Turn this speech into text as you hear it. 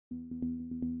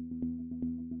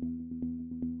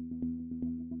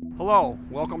Hello,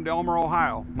 welcome to Elmore,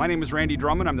 Ohio. My name is Randy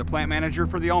Drummond. I'm the plant manager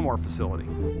for the Elmore facility.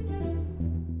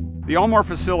 The Elmore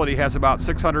facility has about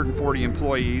 640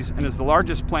 employees and is the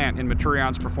largest plant in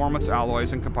Materion's Performance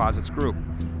Alloys and Composites group.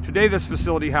 Today this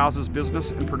facility houses business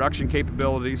and production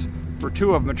capabilities for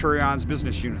two of Materion's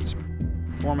business units,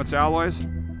 Performance Alloys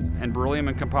and Beryllium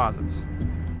and Composites.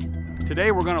 Today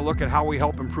we're going to look at how we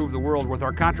help improve the world with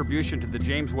our contribution to the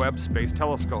James Webb Space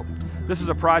Telescope. This is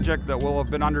a project that will have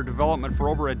been under development for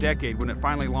over a decade when it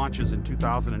finally launches in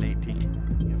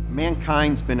 2018.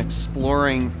 Mankind's been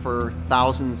exploring for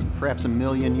thousands, perhaps a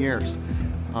million years.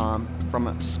 From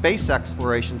a space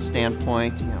exploration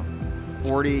standpoint,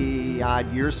 40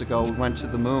 odd years ago we went to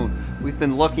the moon. We've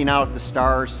been looking out at the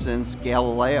stars since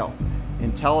Galileo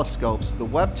in telescopes. The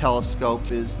Webb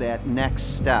telescope is that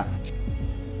next step.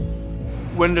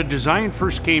 When the design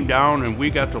first came down and we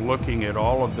got to looking at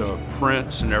all of the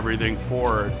prints and everything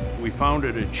for it, we found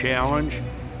it a challenge,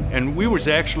 and we was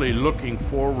actually looking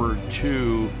forward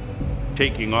to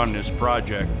taking on this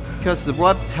project. Because the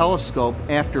Webb telescope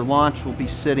after launch will be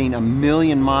sitting 1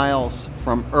 million miles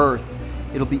from Earth.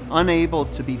 It'll be unable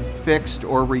to be fixed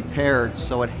or repaired,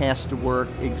 so it has to work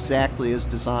exactly as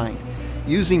designed.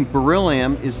 Using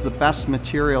beryllium is the best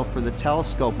material for the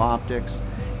telescope optics,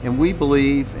 and we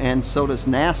believe, and so does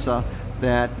NASA,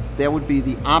 that that would be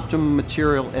the optimum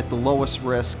material at the lowest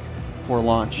risk for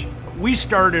launch. We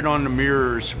started on the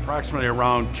mirrors approximately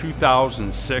around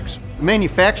 2006. The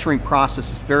manufacturing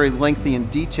process is very lengthy and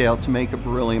detailed to make a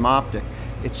beryllium optic.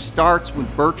 It starts with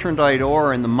bertrandite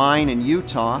ore in the mine in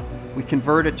Utah. We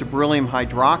convert it to beryllium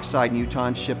hydroxide in Utah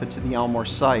and ship it to the Elmore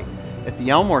site. At the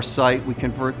Elmore site, we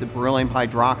convert the beryllium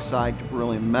hydroxide to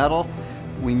beryllium metal.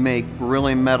 We make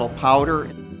beryllium metal powder.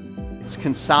 It's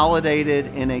consolidated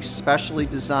in a specially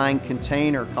designed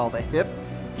container called a HIP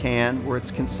can, where it's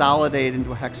consolidated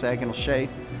into a hexagonal shape.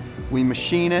 We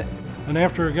machine it. And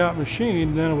after it got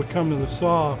machined, then it would come to the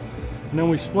saw, and then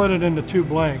we split it into two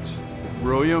blanks.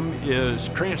 Beryllium is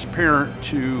transparent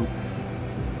to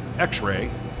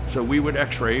X-ray, so we would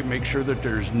X-ray, make sure that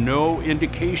there's no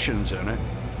indications in it.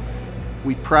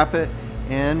 We prep it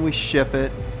and we ship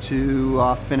it to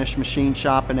a finished machine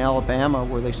shop in Alabama,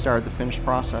 where they started the finished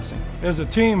processing. As a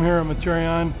team here at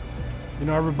Materion,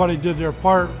 everybody did their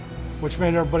part, which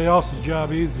made everybody else's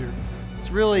job easier.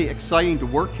 It's really exciting to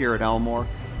work here at Elmore,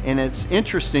 and it's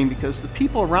interesting because the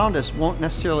people around us won't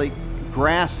necessarily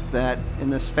grasp that in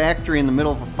this factory in the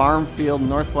middle of a farm field in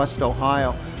northwest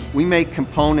Ohio, we make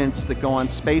components that go on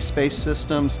space-based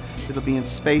systems, that'll be in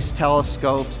space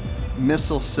telescopes,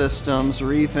 missile systems,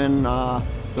 or even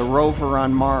the rover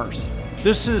on Mars.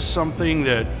 This is something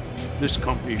that this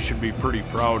company should be pretty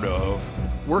proud of.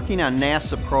 Working on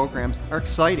NASA programs are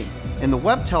exciting, and the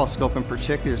Webb telescope in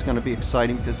particular is going to be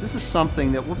exciting because this is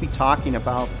something that we'll be talking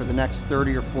about for the next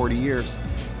 30 or 40 years.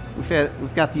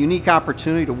 We've got the unique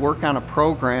opportunity to work on a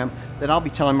program that I'll be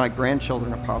telling my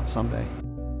grandchildren about someday.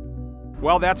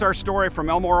 Well, that's our story from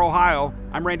Elmore, Ohio.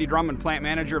 I'm Randy Drummond, plant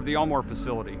manager of the Elmore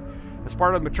facility. As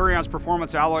part of Materion's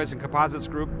Performance Alloys and Composites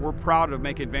group, we're proud to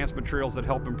make advanced materials that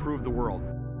help improve the world.